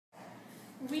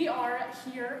We are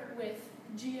here with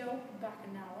Gio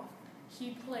Bakunawa.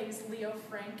 He plays Leo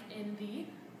Frank in the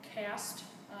cast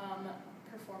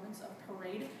performance of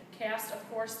Parade. Cast,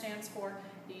 of course, stands for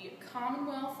the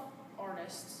Commonwealth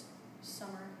Artists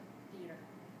Summer Theater.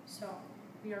 So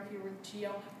we are here with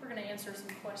Gio. We're going to answer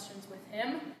some questions with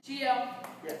him. Gio,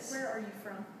 yes. Where are you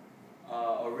from?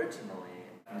 Originally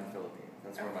in the Philippines.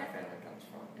 That's where my family comes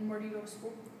from. And where do you go to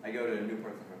school? I go to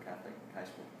Newport Catholic High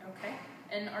School. Okay.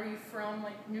 And are you from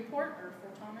like Newport or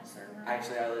Fort Thomas or?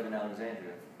 Actually, I live in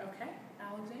Alexandria. Okay,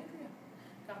 Alexandria.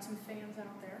 Got some fans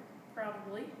out there,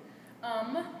 probably.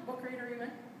 What grade are you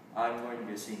in? I'm going to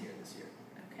be a senior this year.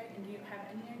 Okay, and do you have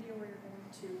any idea where you're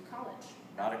going to college?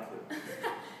 Not a clue.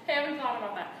 Haven't thought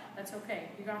about that. That's okay.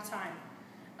 You got time.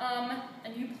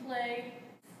 And you play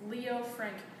Leo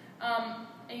Frank.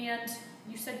 And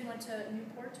you said you went to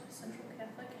Newport Central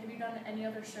Catholic. Have you done any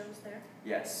other shows there?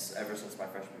 Yes, ever since my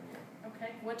freshman year.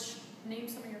 Okay. Name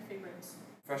some of your favorites.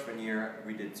 Freshman year,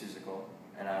 we did Seussical,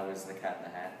 and I was the Cat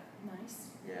in the Hat. Nice.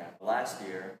 Yeah. Last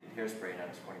year, we did Hairspray, and I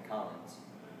was Corny Collins.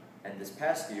 And this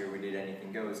past year, we did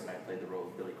Anything Goes, and I played the role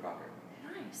of Billy Crocker.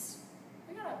 Nice.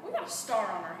 We got a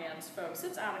star on our hands, folks.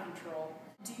 It's out of control.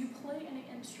 Do you play any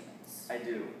instruments? I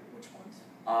do. Which ones?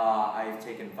 I've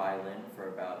taken violin for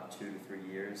about 2 to 3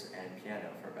 years, and piano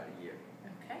for about a year.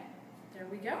 Okay, there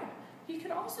we go. He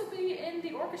could also be in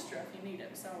the orchestra if you need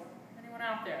him, so anyone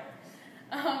out there.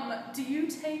 Do you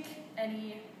take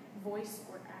any voice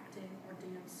or acting or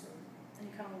dance or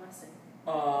any kind of lesson?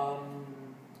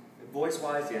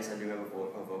 Voice-wise, yes, I do have a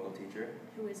vocal teacher.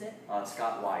 Who is it?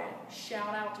 Scott Wyatt.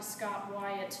 Shout out to Scott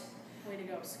Wyatt. Way to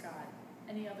go, Scott.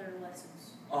 Any other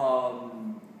lessons?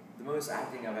 The most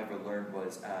acting I've ever learned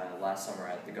was last summer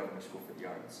at the Government School for the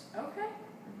Arts. Okay.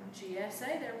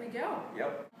 GSA, there we go.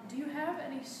 Yep. Do you have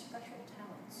any special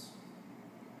talents?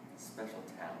 Special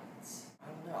talents? I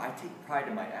don't know. I take pride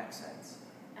in my accents.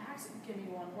 Accent? Give me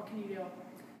one. What can you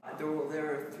do?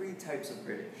 There are 3 types of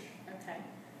British. Okay.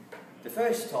 The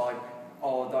first type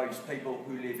are those people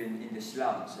who live in the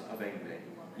slums of England.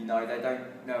 You know, they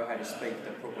don't know how to speak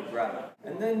the proper grammar.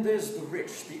 And then there's the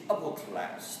rich, the upper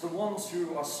class, the ones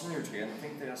who are snooty and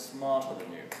think they are smarter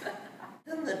than you.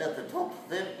 Then at the top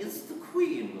there is the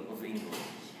Queen of England.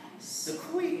 Yes. The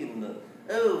Queen.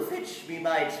 Oh, fetch me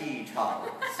my tea, Charles.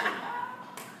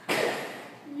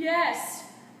 Yes.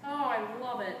 Oh, I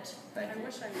love it. Thank you. I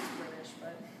wish I was British,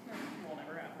 but we'll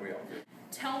never happen. We all do.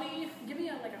 Give me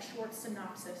a short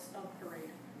synopsis of Parade.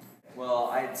 Well,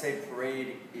 I'd say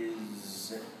Parade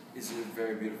is a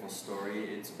very beautiful story.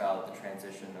 It's about the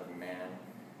transition of a man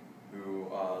who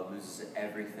loses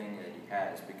everything that he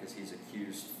has because he's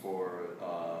accused for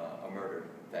a murder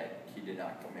that he did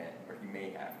not commit, or he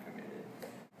may have committed.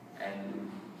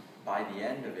 And by the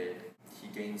end of it, he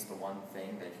gains the one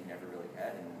thing that he never really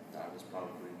had, and that was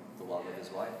probably the love of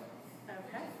his life.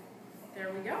 Okay,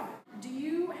 there we go. Do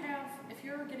you have, if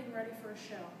you're getting ready for a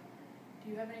show, do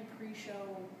you have any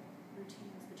pre-show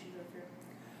routines that you go through?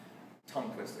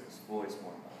 Tongue twisters, voice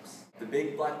warm-ups. The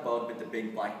big black bug with the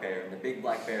big black bear, and the big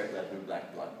black bear with that blue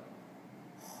black blood.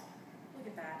 Look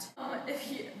at that.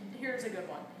 Here's a good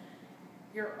one.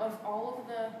 Of all of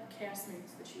the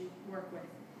castmates that you work with,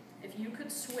 if you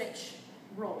could switch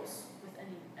roles with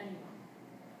anyone,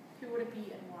 who would it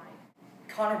be and why?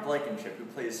 Connor Blankenship, who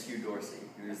plays Hugh Dorsey,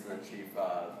 who is the chief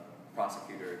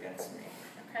prosecutor against me.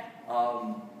 Okay.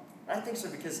 I think so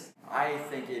because I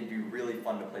think it'd be really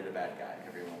fun to play the bad guy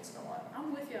every once in a while.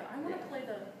 I'm with you. I want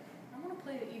to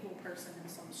play the evil person in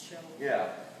some show. Yeah.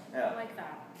 I like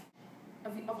that.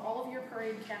 Of all of your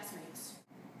Parade castmates,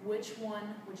 which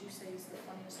one would you say is the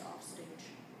funniest off stage?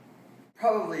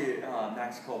 Probably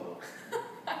Max Colville.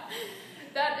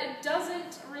 That it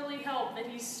doesn't really help that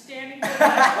he's standing there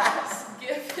to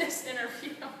give this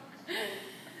interview.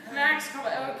 Max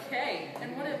Colville. Okay.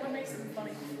 And what makes him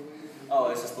funny? Oh,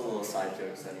 it's just the little side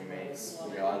jokes that he makes.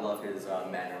 You know, I love his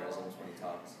mannerisms when he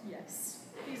talks. Yes,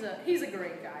 he's a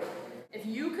great guy. If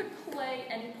you could play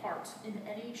any part in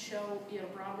any show, either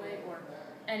Broadway or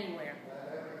anywhere,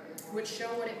 which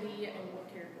show would it be and what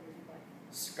character would you play?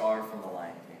 Scar from The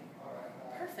Lion King.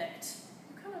 Perfect.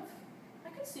 I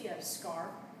could see a Scar.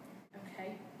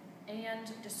 Okay.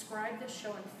 And describe this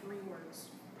show in 3 words.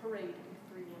 Parade in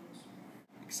 3 words.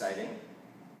 Exciting,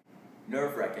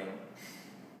 nerve-wracking,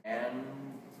 and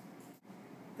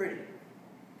pretty.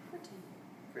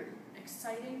 Pretty.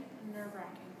 Exciting,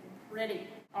 nerve-wracking, pretty.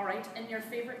 All right, and your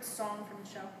favorite song from the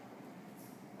show?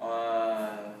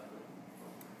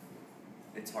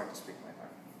 It's hard to speak my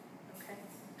heart. Okay.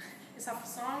 Is that the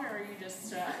song, or are you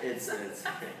just... It's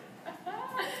okay.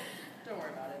 Don't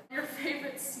worry about it. Your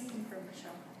favorite scene from the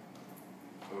show?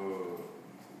 Oh,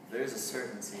 there's there's a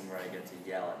certain scene where I get to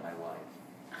yell at my wife.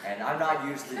 And I'm not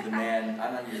usually the man,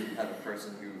 I'm not usually the type of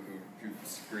person who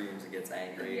screams and gets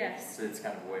angry. Yes. So it's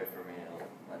kind of a way for me to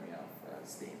let me off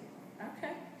steam.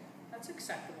 Okay, that's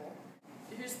acceptable.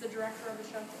 Who's the director of the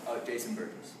show? Oh, Jason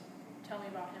Burgess. Tell me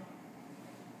about him.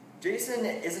 Jason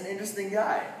is an interesting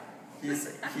guy.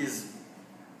 He's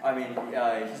not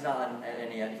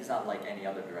like any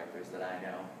other directors that I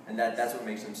know, and that's what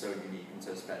makes him so unique and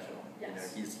so special.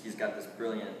 Yes. You know, he's got this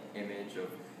brilliant image of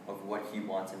what he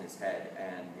wants in his head,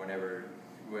 and wherever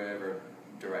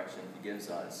direction he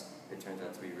gives us, it turns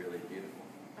out to be really beautiful.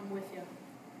 I'm with you.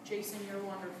 Jason, you're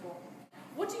wonderful.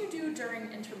 What do you do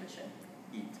during intermission?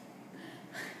 Eat.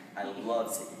 I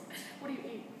love to eat. What do you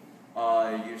eat?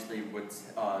 Usually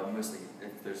mostly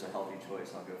if there's a healthy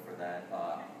choice, I'll go for that.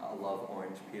 I love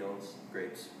orange peels,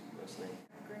 grapes mostly.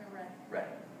 Green or red? Red.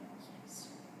 Yes.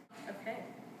 Okay,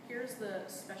 here's the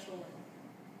special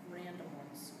and random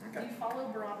ones. Okay. Do you follow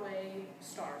Broadway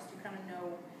stars? Do you kind of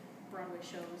know Broadway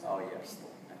shows? Oh, and yes.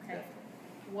 people? Okay.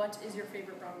 Definitely. What is your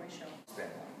favorite Broadway show?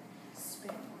 Spamalot.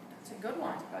 Spamalot. That's a good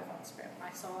one. I found Spamalot.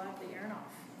 I saw that at the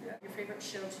Aronoff. Yeah. Your favorite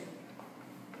show tune?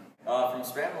 From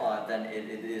Spamalot, then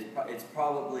it's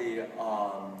probably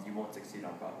You Won't Succeed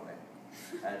on Broadway.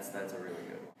 That's a really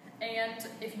good one. And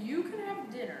if you could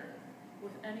have dinner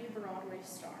with any Broadway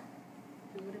star,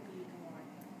 who would it be and why?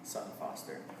 Sutton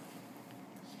Foster.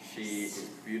 She is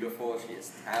beautiful. She is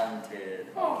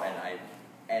talented. Oh.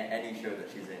 And any show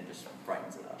that she's in just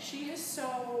brightens it up. She is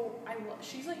so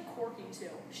she's like quirky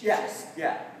too. She just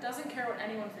doesn't care what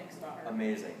anyone thinks about her.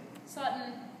 Amazing.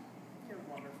 Sutton, you're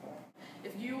wonderful.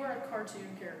 If you were a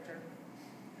cartoon character,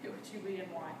 who would you be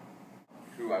and why?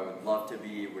 Who I would love to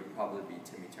be would probably be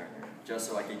Timmy Turner, just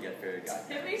so I could get Fairy Godfather.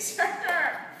 Timmy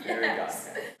Turner! Fairy Yes!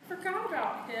 Godfather. Forgot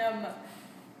about him.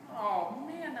 Oh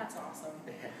man, that's awesome.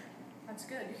 That's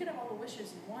good. You could have all the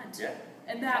wishes you want. Yeah.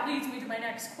 And that leads me to my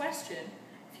next question.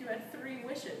 If you had 3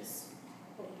 wishes,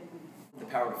 what would they be? The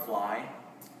power to fly.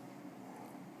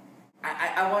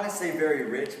 I want to say very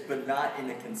rich, but not in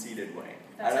a conceited way.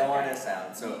 That's I don't okay. want to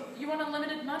sound so. You want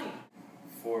unlimited money.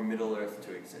 For Middle Earth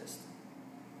to exist.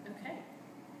 Okay.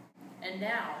 And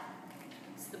now,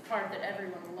 it's the part that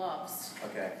everyone loves.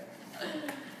 Okay.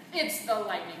 It's the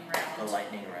lightning round. The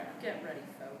lightning round. Get ready,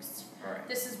 folks. All right.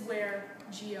 This is where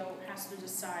Gio has to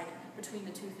decide between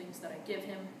the 2 things that I give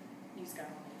him. He's got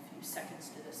only a few seconds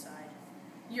to decide.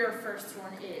 Your first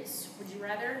one is, would you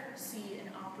rather see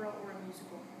an opera or a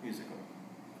musical? Musical.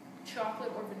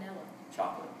 Chocolate or vanilla?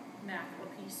 Chocolate. Mac or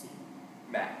PC?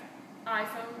 Mac.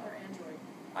 iPhone or Android?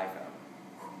 iPhone.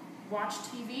 Watch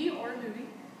TV or a movie?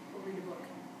 Or read a book?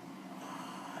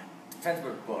 Depends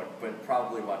what book, but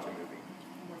probably watch a movie.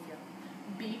 I'm with you.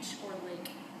 Beach or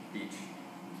lake? Beach.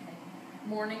 Okay.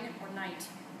 Morning or night?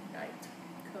 Night.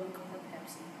 Coke or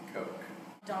Pepsi? Coke.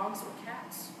 Dogs or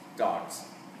cats? Dogs.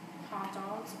 Hot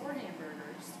dogs or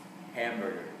hamburgers?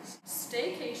 Hamburgers.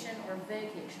 Staycation or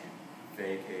vacation?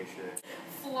 Vacation.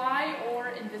 Fly or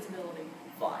invisibility?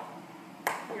 Fly.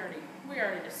 We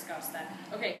already discussed that.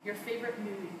 Okay, your favorite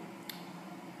movie?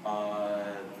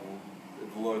 The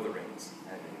Lord of the Rings. I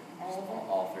think. All of them?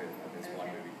 All 3 of them. It's one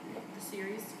Okay. movie. The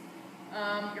series?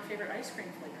 Your favorite ice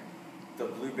cream flavor? The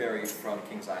blueberry from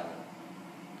Kings Island.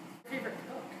 Your favorite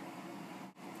book?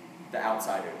 The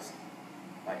Outsiders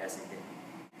by S.E. King.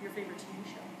 Your favorite TV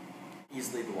show?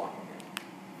 Easily The Walking Dead.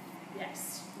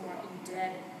 Yes, Walking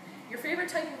Dead. Your favorite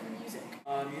type of music?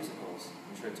 Musicals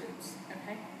and show tunes.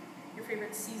 Okay. Your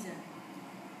favorite season?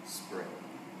 Spring.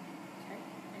 Okay.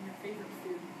 And your favorite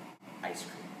food? Ice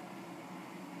cream.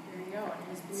 There you go, and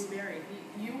his blueberry.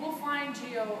 You will find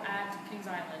Gio at Kings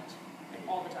Island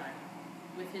all the time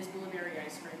with his blueberry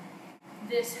ice cream.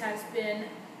 This has been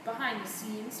Behind the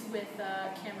Scenes with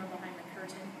camera behind the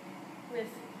curtain with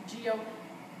Gio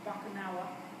Bakunawa.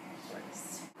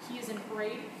 He is in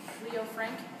Parade, Leo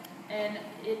Frank, and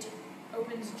it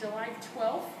opens July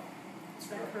 12th. Is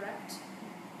that correct?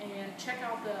 And check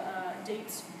out the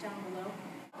dates down below.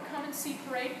 Come and see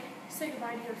Parade. Say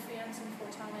goodbye to your fans in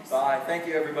Fort Thomas. Bye. Thank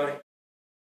you, everybody.